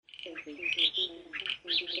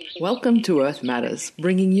Welcome to Earth Matters,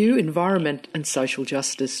 bringing you environment and social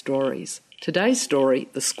justice stories. Today's story,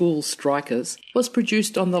 The School Strikers, was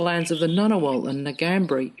produced on the lands of the Ngunnawal and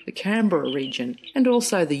Ngambri, the Canberra region, and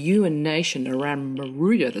also the Yuin Nation around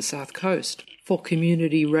Moruya, the south coast, for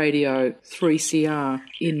Community Radio 3CR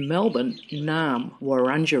in Melbourne, Naarm,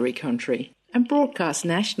 Wurundjeri country, and broadcast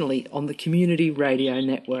nationally on the Community Radio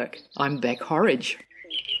Network. I'm Beck Horridge.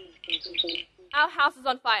 Our house is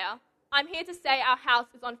on fire. I'm here to say our house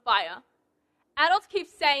is on fire. Adults keep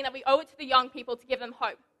saying that we owe it to the young people to give them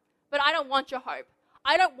hope. But I don't want your hope.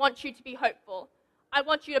 I don't want you to be hopeful. I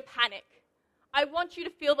want you to panic. I want you to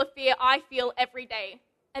feel the fear I feel every day.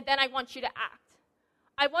 And then I want you to act.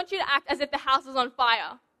 I want you to act as if the house is on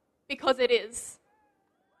fire. Because it is.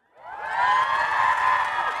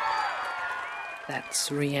 That's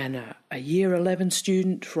Rihanna, a Year 11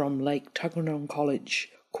 student from Lake Tuggeranong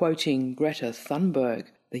College, quoting Greta Thunberg,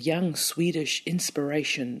 the young Swedish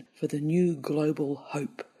inspiration for the new global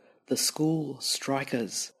hope, the School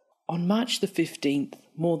Strikers. On March the 15th,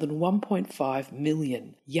 more than 1.5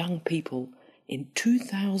 million young people in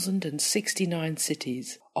 2,069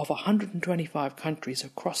 cities of 125 countries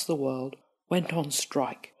across the world went on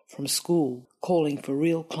strike from school, calling for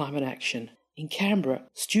real climate action. In Canberra,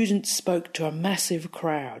 students spoke to a massive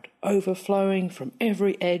crowd, overflowing from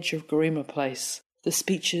every edge of Garema Place. The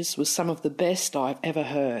speeches were some of the best I've ever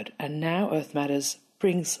heard, and now Earth Matters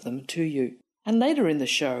brings them to you. And later in the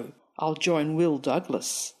show, I'll join Will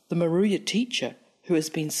Douglas, the Moruya teacher who has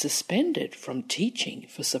been suspended from teaching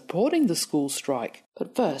for supporting the school strike.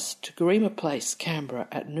 But first, to Garema Place, Canberra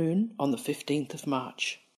at noon on the 15th of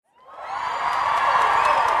March.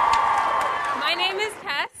 My name is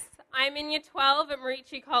Tess. I'm in Year 12 at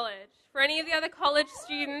Marici College. For any of the other college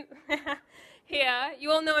students here,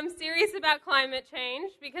 you all know I'm serious about climate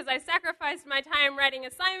change because I sacrificed my time writing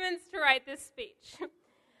assignments to write this speech.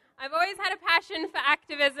 I've always had a passion for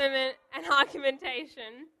activism and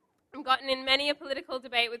argumentation. I've gotten in many a political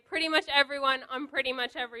debate with pretty much everyone on pretty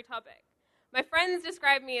much every topic. My friends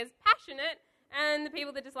describe me as passionate, and the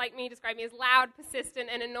people that dislike me describe me as loud, persistent,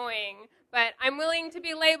 and annoying. But I'm willing to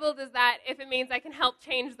be labeled as that if it means I can help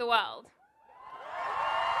change the world.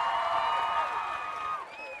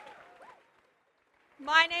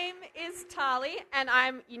 My name is Tali, and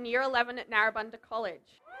I'm in Year 11 at Narrabundah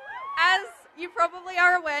College. As you probably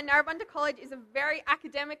are aware, Narrabundah College is a very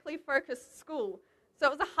academically focused school, so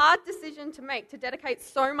it was a hard decision to make to dedicate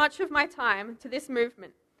so much of my time to this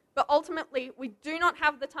movement. But ultimately, we do not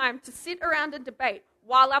have the time to sit around and debate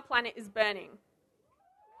while our planet is burning.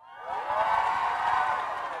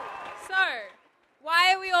 So,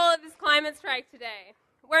 why are we all at this climate strike today?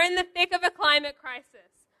 We're in the thick of a climate crisis.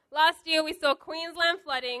 Last year, we saw Queensland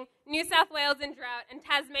flooding, New South Wales in drought, and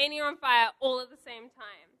Tasmania on fire all at the same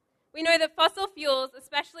time. We know that fossil fuels,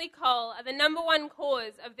 especially coal, are the #1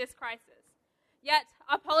 cause of this crisis. Yet,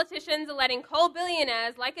 our politicians are letting coal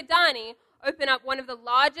billionaires like Adani open up one of the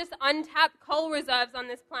largest untapped coal reserves on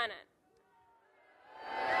this planet.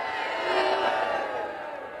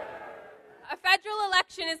 A federal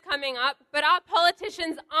election is coming up, but our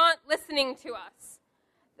politicians aren't listening to us.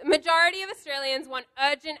 The majority of Australians want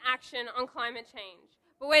urgent action on climate change,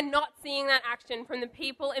 but we're not seeing that action from the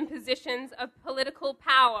people in positions of political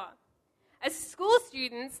power. As school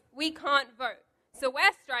students, we can't vote, so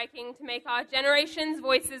we're striking to make our generation's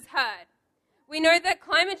voices heard. We know that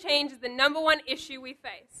climate change is the #1 issue we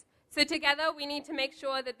face, so together we need to make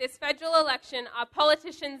sure that this federal election, our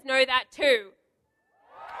politicians know that too.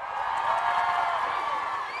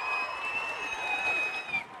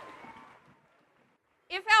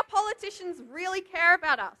 If our politicians really care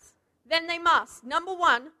about us, then they must,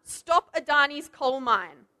 #1, stop Adani's coal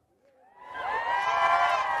mine.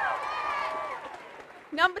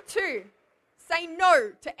 #2, say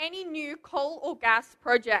no to any new coal or gas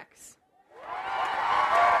projects.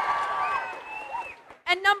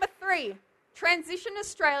 And #3, transition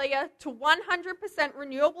Australia to 100%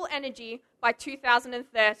 renewable energy by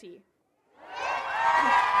 2030.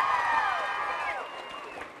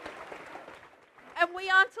 And we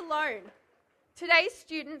aren't alone. Today's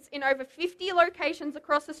students in over 50 locations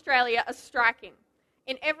across Australia are striking,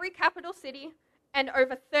 in every capital city and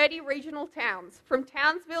over 30 regional towns, from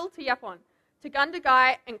Townsville to Yeppoon, to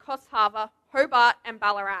Gundagai and Coffs Harbour, Hobart and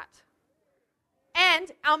Ballarat.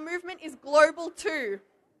 And our movement is global too.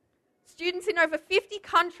 Students in over 50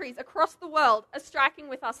 countries across the world are striking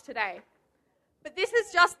with us today. But this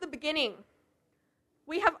is just the beginning.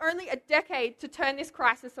 We have only a decade to turn this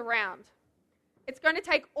crisis around. It's going to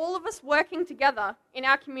take all of us working together in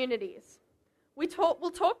our communities. We'll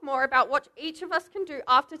talk more about what each of us can do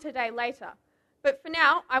after today later. But for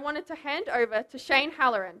now, I wanted to hand over to Shane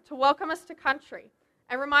Halloran to welcome us to country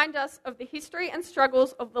and remind us of the history and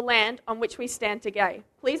struggles of the land on which we stand today.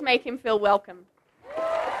 Please make him feel welcome.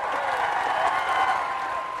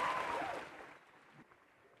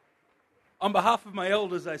 On behalf of my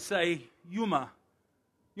elders, I say, Yuma,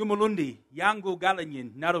 Yumulundi, Yangu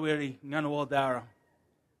Galanyin, Naraweri, Ngunnawal Dara.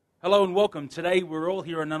 Hello and welcome. Today we're all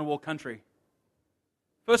here in Ngunnawal country.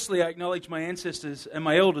 Firstly, I acknowledge my ancestors and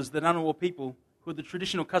my elders, the Ngunnawal people, who are the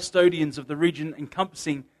traditional custodians of the region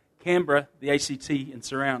encompassing Canberra, the ACT and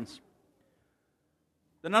surrounds.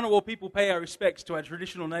 The Ngunnawal people pay our respects to our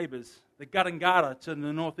traditional neighbours, the Gurungara to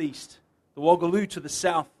the northeast, the Waggaloo to the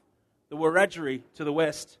south, the Wiradjuri to the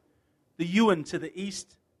west, the Yuin to the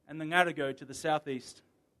east, and the Ngarigo to the southeast.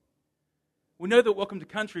 We know that Welcome to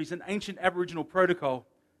Country is an ancient Aboriginal protocol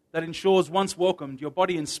that ensures once welcomed, your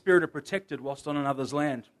body and spirit are protected whilst on another's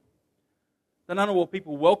land. The Ngunnawal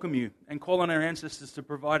people welcome you and call on our ancestors to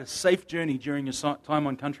provide a safe journey during your time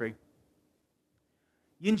on country.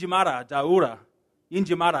 Yinjimara Daura,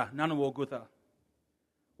 Yinjimara Ngunnawal Gutha.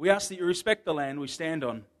 We ask that you respect the land we stand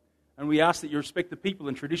on, and we ask that you respect the people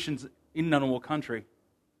and traditions in Ngunnawal country.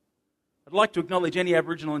 I'd like to acknowledge any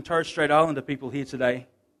Aboriginal and Torres Strait Islander people here today.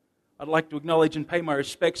 I'd like to acknowledge and pay my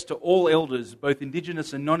respects to all elders, both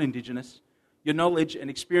Indigenous and non-Indigenous. Your knowledge and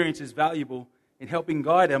experience is valuable in helping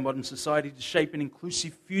guide our modern society to shape an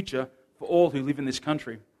inclusive future for all who live in this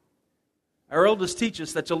country. Our elders teach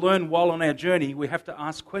us that to learn while on our journey, we have to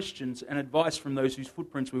ask questions and advice from those whose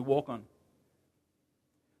footprints we walk on.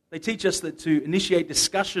 They teach us that to initiate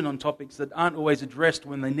discussion on topics that aren't always addressed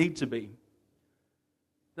when they need to be.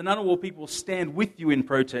 The Ngunnawal people stand with you in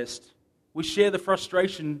protest. We share the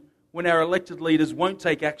frustration when our elected leaders won't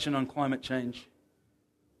take action on climate change.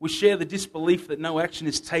 We share the disbelief that no action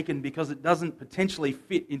is taken because it doesn't potentially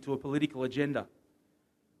fit into a political agenda,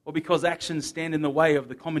 or because actions stand in the way of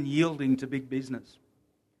the common yielding to big business.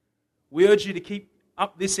 We urge you to keep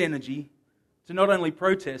up this energy to not only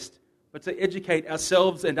protest, but to educate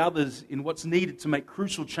ourselves and others in what's needed to make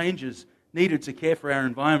crucial changes needed to care for our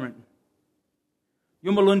environment.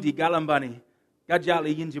 Yumulundi Galambani,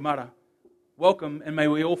 Gajali Yinjimara. Welcome, and may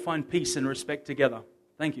we all find peace and respect together.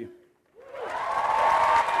 Thank you.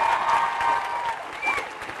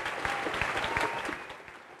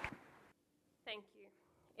 Thank you.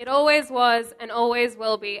 It always was and always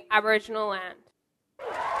will be Aboriginal land.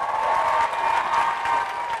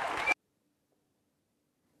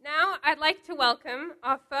 Now I'd like to welcome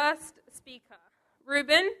our first speaker.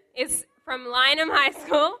 Ruben is from Lyneham High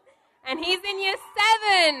School, and he's in Year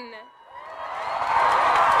 7.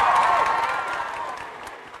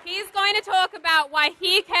 He's going to talk about why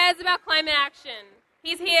he cares about climate action.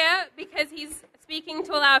 He's here because he's speaking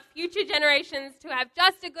to allow future generations to have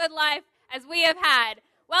just a good life as we have had.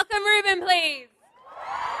 Welcome, Ruben, please.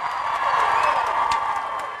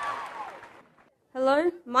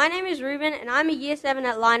 Hello, my name is Ruben, and I'm a Year 7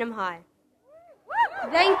 at Lyneham High.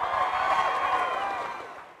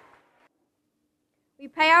 We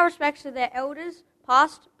pay our respects to their elders,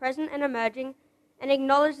 past, present, and emerging, and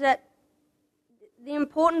acknowledge that the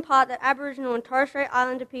important part that Aboriginal and Torres Strait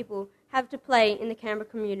Islander people have to play in the Canberra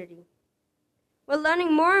community. We're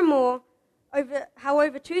learning more and more over how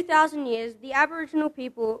over 2,000 years the Aboriginal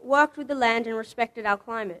people worked with the land and respected our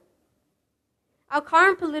climate. Our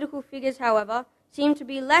current political figures, however, seem to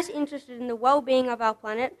be less interested in the well-being of our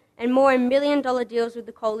planet and more in million-dollar deals with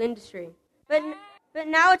the coal industry. But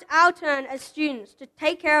now it's our turn as students to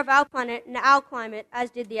take care of our planet and our climate,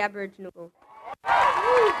 as did the Aboriginal.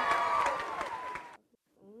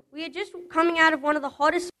 We are just coming out of one of the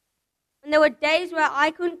hottest, and there were days where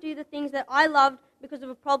I couldn't do the things that I loved because of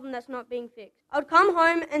a problem that's not being fixed. I would come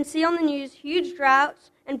home and see on the news huge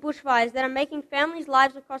droughts and bushfires that are making families'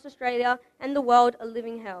 lives across Australia and the world a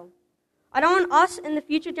living hell. I don't want us and the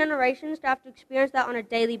future generations to have to experience that on a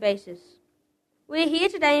daily basis. We are here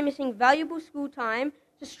today missing valuable school time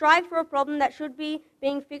to strive for a problem that should be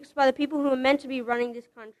being fixed by the people who are meant to be running this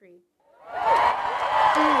country.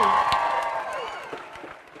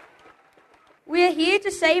 We are here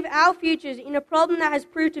to save our futures in a problem that has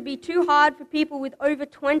proved to be too hard for people with over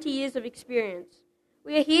 20 years of experience.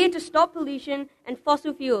 We are here to stop pollution and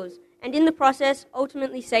fossil fuels, and in the process,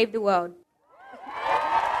 ultimately save the world.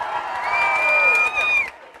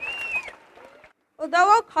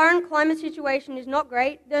 Although our current climate situation is not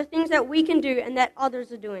great, there are things that we can do and that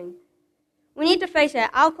others are doing. We need to face it.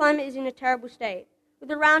 Our climate is in a terrible state.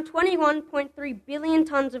 With around 21.3 billion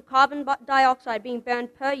tonnes of carbon dioxide being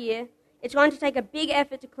burned per year, it's going to take a big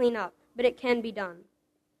effort to clean up, but it can be done.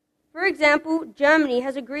 For example, Germany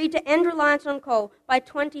has agreed to end reliance on coal by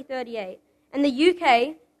 2038, and the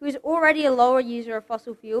UK who is already a lower user of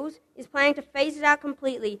fossil fuels, is planning to phase it out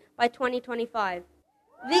completely by 2025.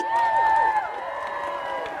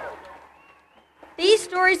 These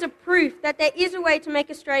stories are proof that there is a way to make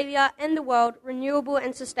Australia and the world renewable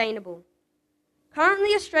and sustainable.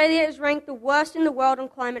 Currently, Australia is ranked the worst in the world on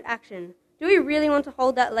climate action. Do we really want to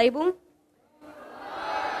hold that label?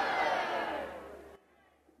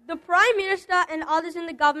 The Prime Minister and others in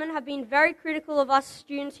the government have been very critical of us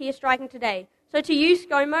students here striking today. So to you,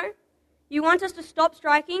 ScoMo, you want us to stop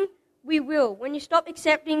striking? We will, when you stop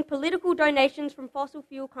accepting political donations from fossil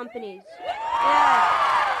fuel companies.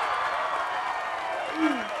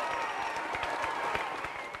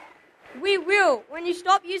 We will, when you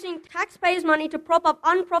stop using taxpayers' money to prop up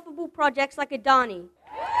unprofitable projects like Adani.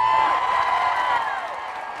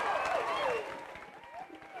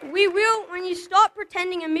 We will, when you stop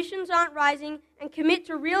pretending emissions aren't rising and commit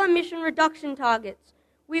to real emission reduction targets.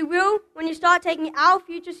 We will, when you start taking our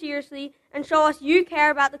future seriously and show us you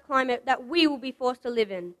care about the climate that we will be forced to live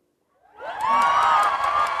in.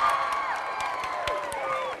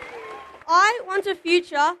 I want a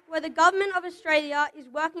future where the government of Australia is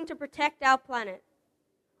working to protect our planet.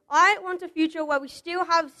 I want a future where we still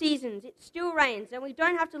have seasons, it still rains, and we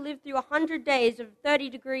don't have to live through 100 days of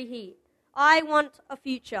 30-degree heat. I want a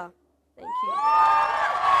future. Thank you.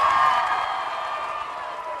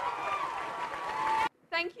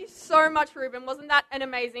 Thank you so much, Ruben. Wasn't that an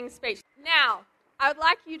amazing speech? Now, I would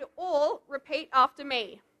like you to all repeat after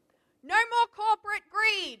me. No more corporate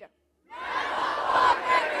greed. No more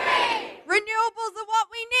corporate greed. Renewables are what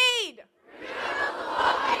we need. Renewables are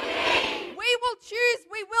what we need. We will choose,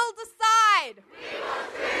 we will decide. We will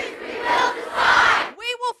choose, we will decide. We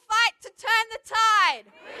will fight to turn the tide.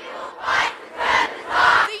 We will fight to turn the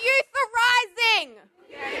tide. The youth are rising.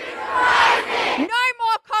 The youth are rising. No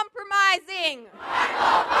more compromising. No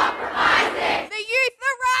more compromising. The youth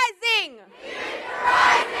are rising. The youth are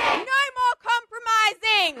rising. No more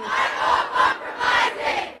compromising. No more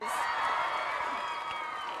compromising.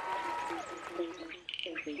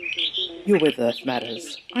 You're with Earth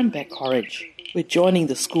Matters. I'm Beck Horridge. We're joining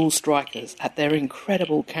the school strikers at their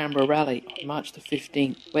incredible Canberra rally on March the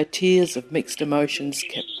 15th, where tears of mixed emotions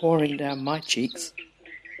kept pouring down my cheeks.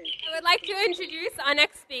 I would like to introduce our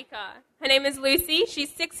next speaker. Her name is Lucy.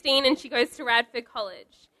 She's 16 and she goes to Radford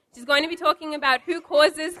College. She's going to be talking about who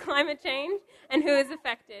causes climate change and who is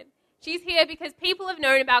affected. She's here because people have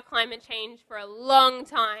known about climate change for a long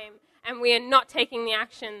time and we are not taking the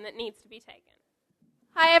action that needs to be taken.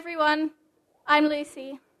 Hi everyone, I'm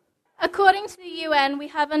Lucy. According to the UN, we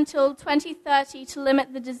have until 2030 to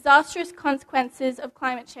limit the disastrous consequences of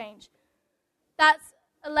climate change. That's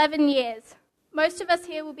 11 years. Most of us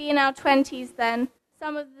here will be in our 20s then.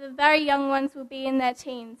 Some of the very young ones will be in their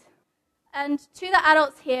teens. And to the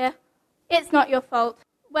adults here, it's not your fault.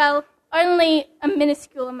 Well, only a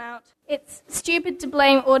minuscule amount. It's stupid to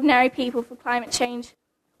blame ordinary people for climate change.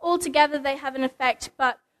 Altogether they have an effect,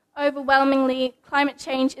 but overwhelmingly, climate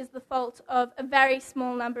change is the fault of a very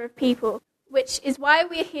small number of people, which is why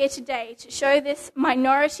we're here today, to show this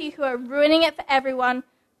minority who are ruining it for everyone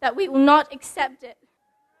that we will not accept it.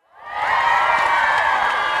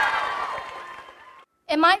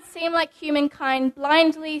 It might seem like humankind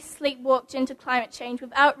blindly sleepwalked into climate change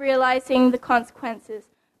without realizing the consequences,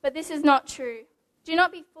 but this is not true. Do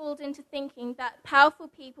not be fooled into thinking that powerful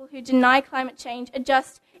people who deny climate change are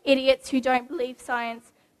just idiots who don't believe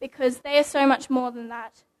science, because they are so much more than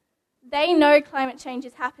that. They know climate change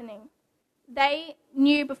is happening. They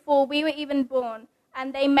knew before we were even born,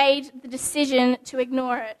 and they made the decision to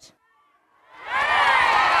ignore it.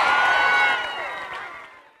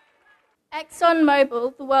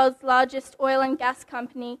 ExxonMobil, the world's largest oil and gas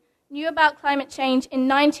company, knew about climate change in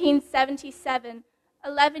 1977,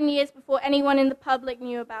 11 years before anyone in the public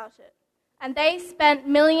knew about it. And they spent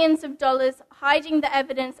millions of dollars hiding the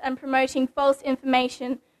evidence and promoting false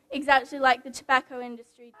information, exactly like the tobacco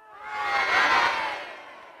industry.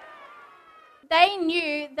 They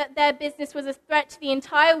knew that their business was a threat to the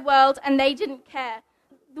entire world and they didn't care.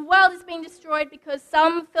 The world is being destroyed because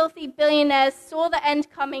some filthy billionaires saw the end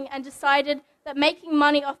coming and decided that making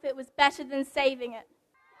money off it was better than saving it.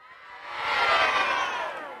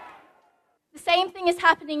 The same thing is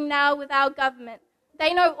happening now with our government.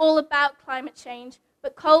 They know all about climate change,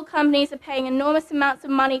 but coal companies are paying enormous amounts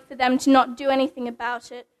of money for them to not do anything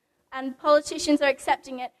about it. And politicians are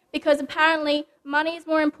accepting it because apparently money is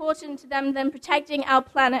more important to them than protecting our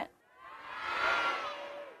planet.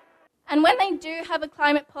 And when they do have a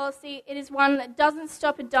climate policy, it is one that doesn't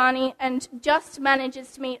stop Adani and just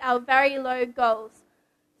manages to meet our very low goals.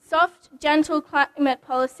 Soft, gentle climate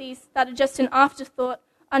policies that are just an afterthought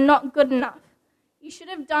are not good enough. You should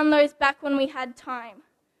have done those back when we had time.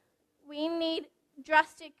 We need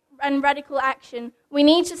drastic and radical action. We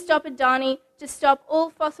need to stop Adani, to stop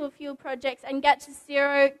all fossil fuel projects and get to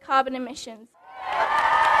zero carbon emissions.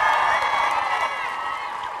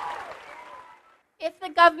 If the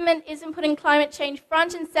government isn't putting climate change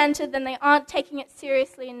front and centre, then they aren't taking it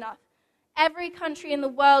seriously enough. Every country in the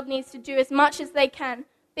world needs to do as much as they can,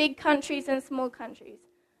 big countries and small countries.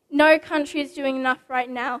 No country is doing enough right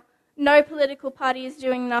now. No political party is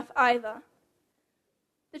doing enough either.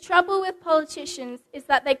 The trouble with politicians is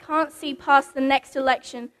that they can't see past the next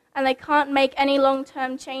election and they can't make any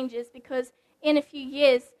long-term changes because in a few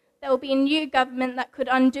years there will be a new government that could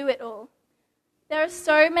undo it all. There are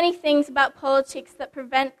so many things about politics that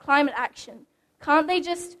prevent climate action. Can't they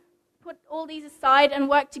just put all these aside and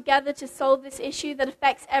work together to solve this issue that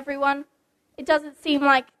affects everyone? It doesn't seem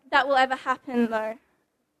like that will ever happen, though.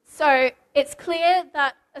 So it's clear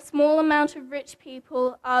that a small amount of rich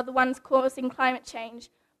people are the ones causing climate change,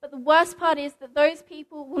 but the worst part is that those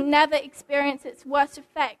people will never experience its worst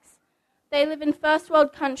effects. They live in first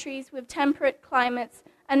world countries with temperate climates,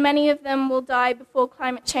 and many of them will die before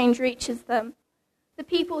climate change reaches them. The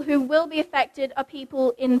people who will be affected are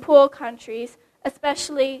people in poor countries,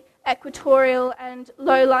 especially equatorial and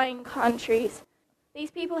low-lying countries. These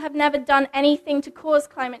people have never done anything to cause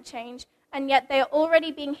climate change, and yet they are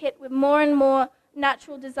already being hit with more and more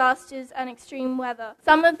natural disasters and extreme weather.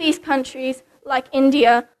 Some of these countries, like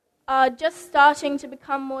India, are just starting to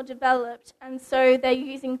become more developed, and so they're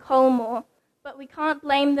using coal more. But we can't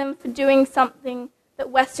blame them for doing something that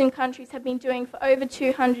Western countries have been doing for over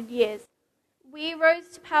 200 years. We rose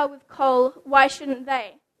to power with coal, why shouldn't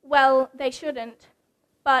they? Well, they shouldn't.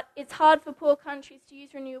 But it's hard for poor countries to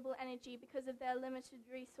use renewable energy because of their limited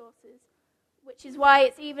resources, which is why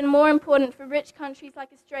it's even more important for rich countries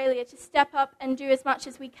like Australia to step up and do as much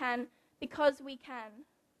as we can, because we can.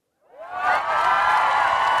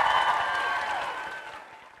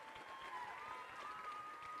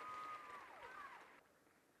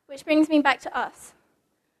 Which brings me back to us.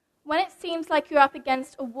 When it seems like you're up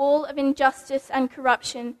against a wall of injustice and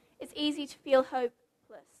corruption, it's easy to feel hopeless.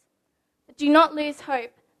 But do not lose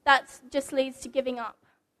hope. That just leads to giving up.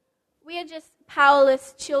 We are just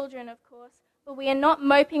powerless children, of course, but we are not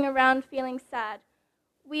moping around feeling sad.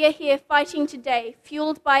 We are here fighting today,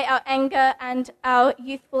 fueled by our anger and our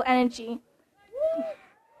youthful energy.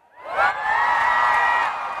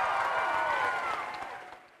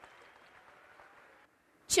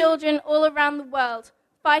 Children all around the world,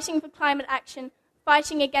 fighting for climate action,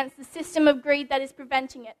 fighting against the system of greed that is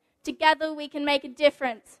preventing it. Together we can make a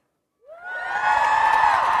difference.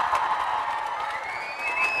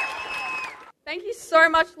 Thank you so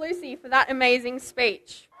much, Lucy, for that amazing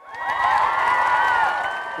speech.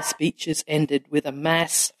 The speeches ended with a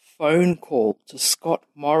mass phone call to Scott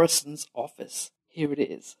Morrison's office. Here it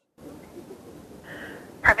is.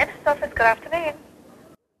 Prime Minister's office, good afternoon.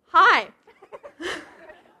 Hi.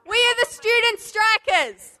 We are the student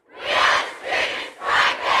strikers. We are the student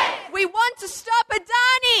strikers. We want to stop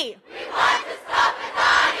Adani. We want to stop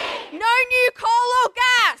Adani. No new coal or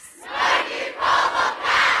gas. No new coal or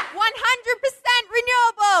gas. 100%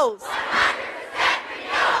 renewables. 100%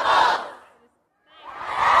 renewables.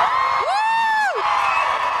 Woo!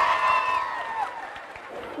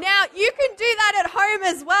 Now, you can do that at home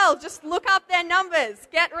as well. Just look up their numbers.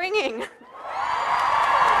 Get ringing.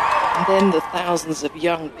 And then the thousands of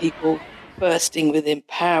young people, bursting with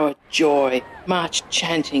empowered joy, marched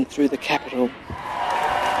chanting through the capital.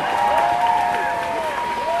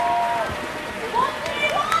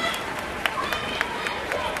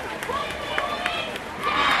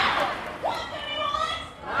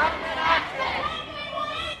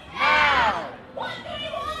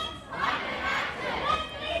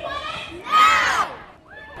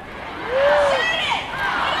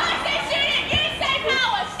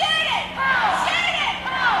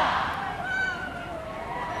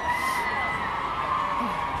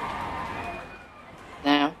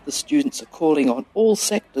 The students are calling on all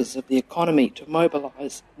sectors of the economy to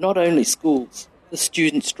mobilise, not only schools. The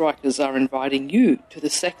student strikers are inviting you to the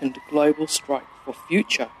second Global Strike for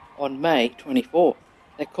Future on May 24th.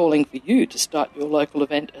 They're calling for you to start your local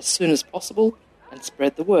event as soon as possible and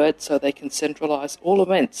spread the word so they can centralise all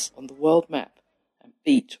events on the world map and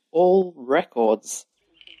beat all records.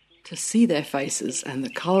 To see their faces and the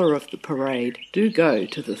colour of the parade, do go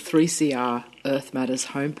to the 3CR Earth Matters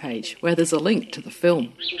homepage, where there's a link to the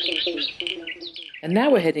film. And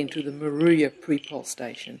now we're heading to the Moruya Pre-Pol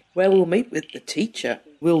station, where we'll meet with the teacher,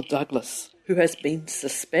 Will Douglas, who has been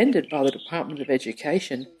suspended by the Department of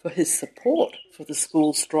Education for his support for the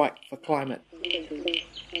school strike for climate.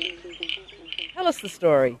 Tell us the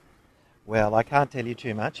story. Well, I can't tell you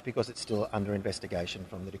too much because it's still under investigation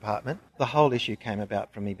from the department. The whole issue came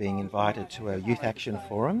about from me being invited to a youth action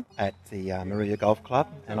forum at the Moruya Golf Club,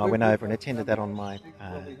 and I went over and attended that on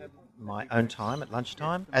my own time at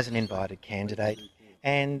lunchtime as an invited candidate.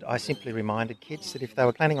 And I simply reminded kids that if they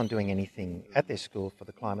were planning on doing anything at their school for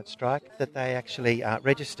the climate strike, that they actually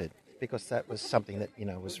registered, because that was something that,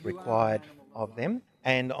 was required of them.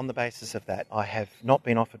 And on the basis of that, I have not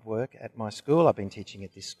been offered work at my school. I've been teaching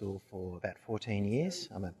at this school for about 14 years.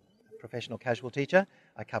 I'm a professional casual teacher.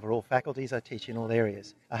 I cover all faculties. I teach in all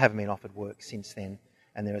areas. I haven't been offered work since then,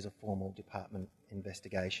 and there is a formal department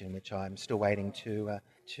investigation which I'm still waiting to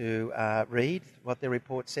read what their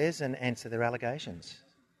report says and answer their allegations.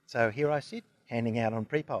 So here I sit, handing out on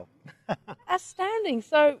pre-poll. Astounding.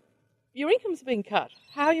 So your income's been cut.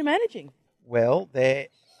 How are you managing? Well,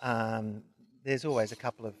 there's always a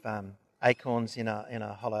couple of acorns in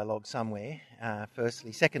a hollow log somewhere,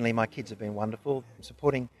 firstly. Secondly, my kids have been wonderful,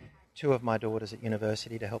 supporting two of my daughters at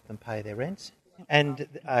university to help them pay their rents. And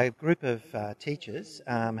a group of teachers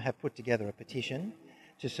have put together a petition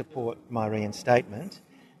to support my reinstatement.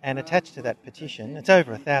 And attached to that petition, it's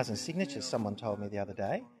over 1,000 signatures, someone told me the other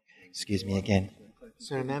day. Excuse me again.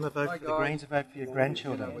 Sir, ma'am, a vote for the Greens, a vote for your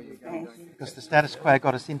grandchildren. Because the status quo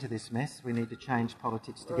got us into this mess. We need to change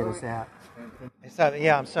politics to get us out. So,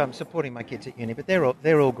 yeah, I'm supporting my kids at uni, but they're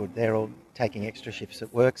all good. They're all taking extra shifts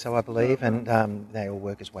at work, so I believe, and they all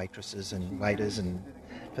work as waitresses and waiters and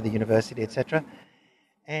for the university, etc.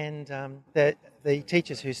 And the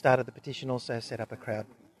teachers who started the petition also set up a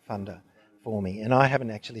crowdfunder for me. And I haven't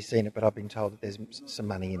actually seen it, but I've been told that there's some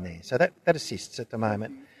money in there. So that assists at the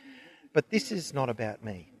moment. But this is not about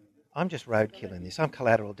me. I'm just roadkill in this. I'm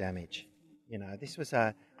collateral damage. This was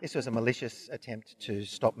a malicious attempt to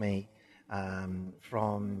stop me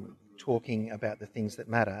from talking about the things that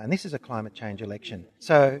matter. And this is a climate change election.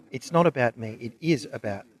 So it's not about me. It is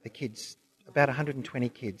about the kids, about 120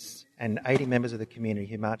 kids and 80 members of the community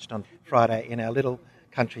who marched on Friday in our little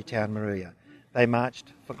country town, Moruya. They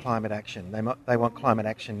marched for climate action. They want climate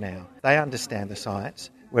action now. They understand the science,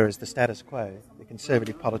 whereas the status quo, the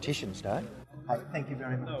Conservative politicians don't. Hey, thank you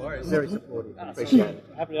very much. No worries. Very supportive. Appreciate it.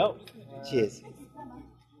 Happy to help. Cheers.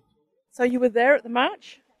 So you were there at the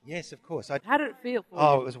march? Yes, of course. How did it feel for you?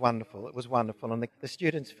 Oh, it was wonderful. It was wonderful. And the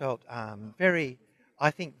students felt very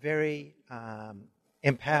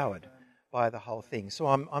empowered by the whole thing. So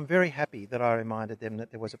I'm very happy that I reminded them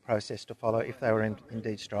that there was a process to follow if they were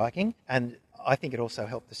indeed striking. And I think it also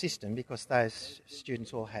helped the system because those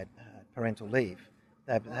students all had parental leave.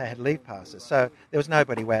 They had leave passes. So there was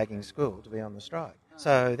nobody wagging school to be on the strike.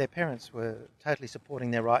 So their parents were totally supporting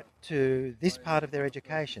their right to this part of their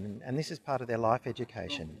education, and this is part of their life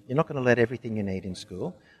education. You're not going to let everything you need in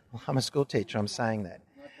school. Well, I'm a school teacher, I'm saying that.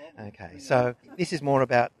 Okay, so this is more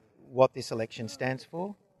about what this election stands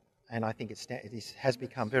for, and I think it has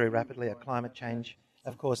become very rapidly a climate change.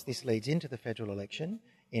 Of course, this leads into the federal election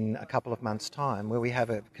in a couple of months' time, where we have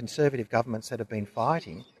Conservative governments that have been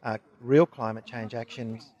fighting real climate change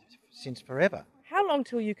action since forever. How long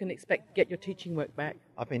till you can expect to get your teaching work back?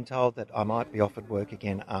 I've been told that I might be offered work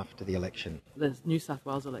again after the election. The New South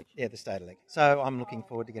Wales election? Yeah, the state election. So I'm looking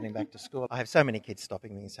forward to getting back to school. I have so many kids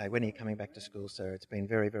stopping me and say, when are you coming back to school, sir? It's been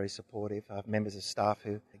very, very supportive. I have members of staff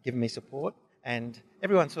who have given me support, and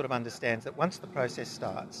everyone sort of understands that once the process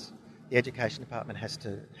starts, the Education Department has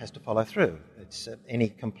to follow through. It's any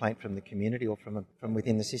complaint from the community or from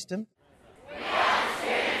within the system. We want the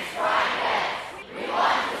students strikers. We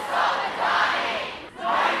want to stop the dying.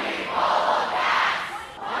 No new coal or gas.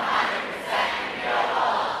 100%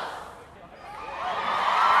 renewables.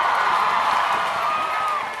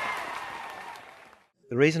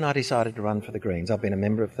 The reason I decided to run for the Greens, I've been a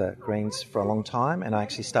member of the Greens for a long time, and I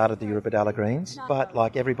actually started the Eurobodalla Greens. But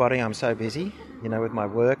like everybody, I'm so busy, with my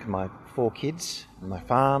work, my 4 kids, my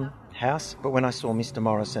farm, house. But when I saw Mr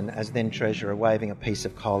Morrison as then Treasurer waving a piece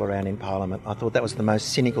of coal around in Parliament, I thought that was the most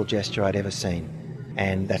cynical gesture I'd ever seen.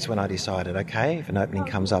 And that's when I decided, okay, if an opening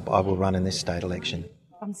comes up, I will run in this state election.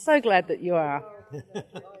 I'm so glad that you are.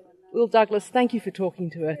 Will Douglas, thank you for talking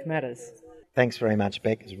to Earth Matters. Thanks very much,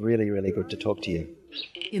 Beck. It's really, really good to talk to you.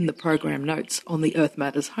 In the program notes on the Earth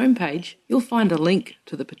Matters homepage, you'll find a link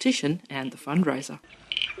to the petition and the fundraiser.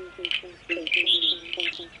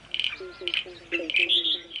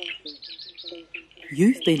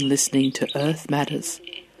 You've been listening to Earth Matters.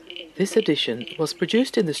 This edition was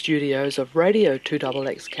produced in the studios of Radio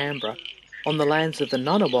 2XX Canberra on the lands of the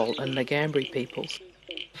Ngunnawal and Ngambri peoples,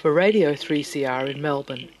 for Radio 3CR in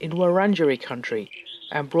Melbourne in Wurundjeri country,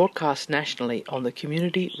 and broadcast nationally on the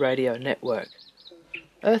Community Radio Network.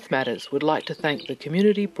 Earth Matters would like to thank the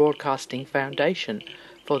Community Broadcasting Foundation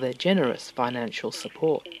for their generous financial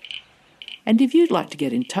support. And if you'd like to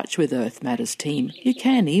get in touch with Earth Matters team, you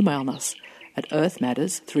can email us at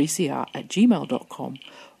earthmatters3cr@gmail.com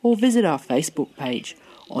or visit our Facebook page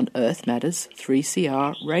on Earth Matters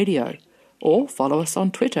 3CR Radio, or follow us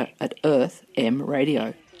on Twitter at Earth M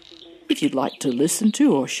Radio. If you'd like to listen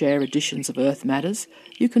to or share editions of Earth Matters,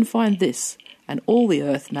 you can find this and all the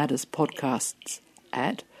Earth Matters podcasts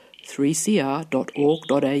at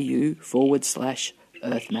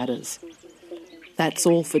 3cr.org.au/Earth Matters. That's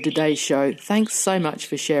all for today's show. Thanks so much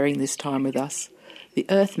for sharing this time with us. The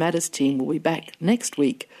Earth Matters team will be back next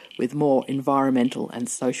week with more environmental and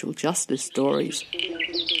social justice stories.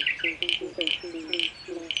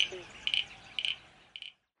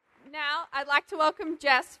 Now, I'd like to welcome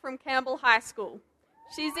Jess from Campbell High School.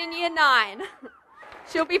 She's in Year 9.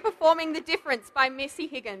 She'll be performing The Difference by Missy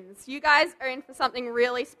Higgins. You guys are in for something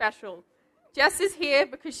really special. Jess is here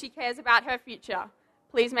because she cares about her future.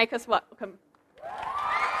 Please make us welcome.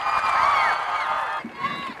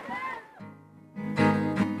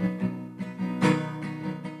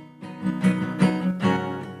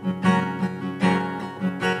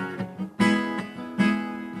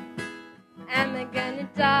 Am I gonna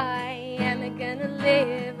die? Am I gonna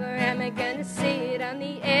live? Or am I gonna sit on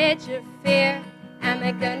the edge of fear? Am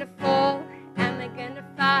I gonna fall? Am I gonna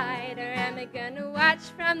fight? Or am I gonna watch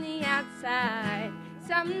from the outside?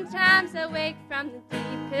 Sometimes I wake from the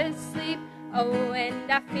deepest sleep. Oh,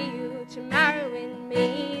 and I feel tomorrow in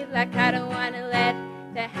me. Like I don't wanna let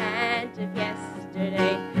the hand of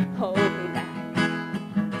yesterday hold me back.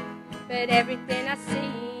 But everything I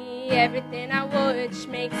see, everything I watch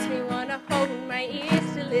makes me wanna hold my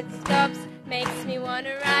ears till it stops. Makes me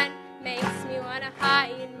wanna run, makes me wanna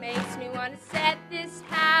hide, makes me wanna set this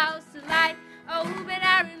house alight. Oh, but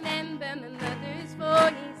I remember my mother's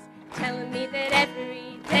voice telling me that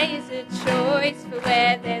every day is a choice. For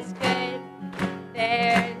where there's good,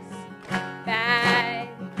 there's bad.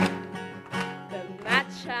 But my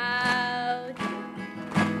child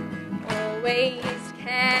always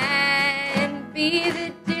can be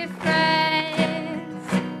the difference,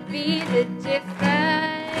 be the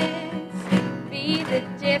difference, be the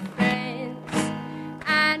difference.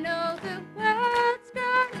 I know the world's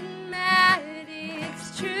gone mad,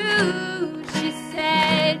 it's true, she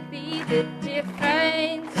said, be the difference.